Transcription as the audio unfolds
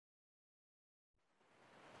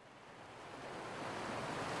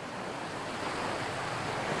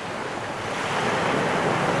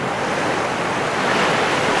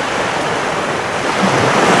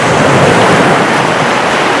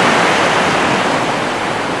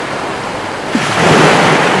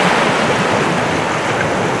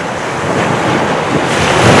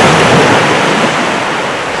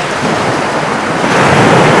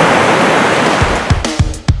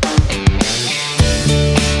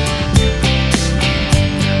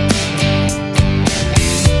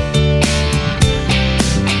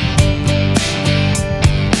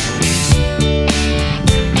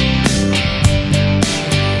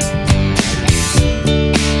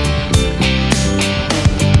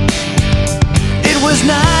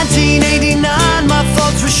1989, my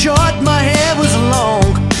thoughts were short, my hair was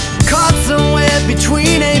long, caught somewhere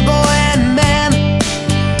between a boy and man.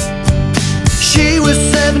 She was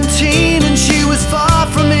 17 and she was far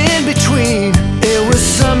from in between. It was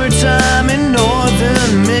summertime in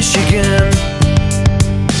northern Michigan.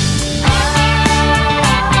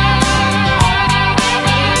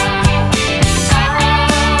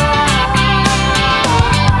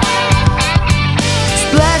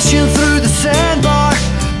 Splashing through the sandbar,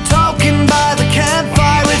 talking by the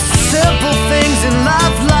campfire. It's the simple things in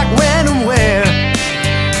life, like when and where.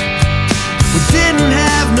 We didn't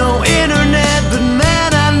have no internet, but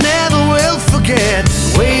man, I never will forget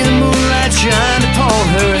the way the moonlight shined upon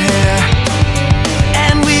her hair.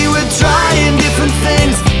 And we were trying different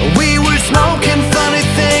things, we were smoking funny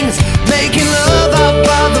things, making love out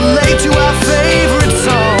by the lake to our favorite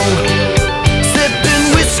song, sipping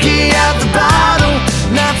whiskey out the bottle,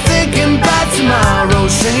 not thinking about tomorrow,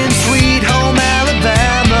 singing Sweet Home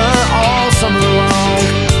Alabama all summer long.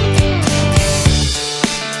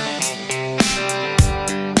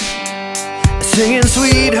 Singing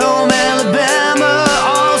Sweet Home Alabama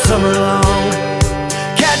all summer long.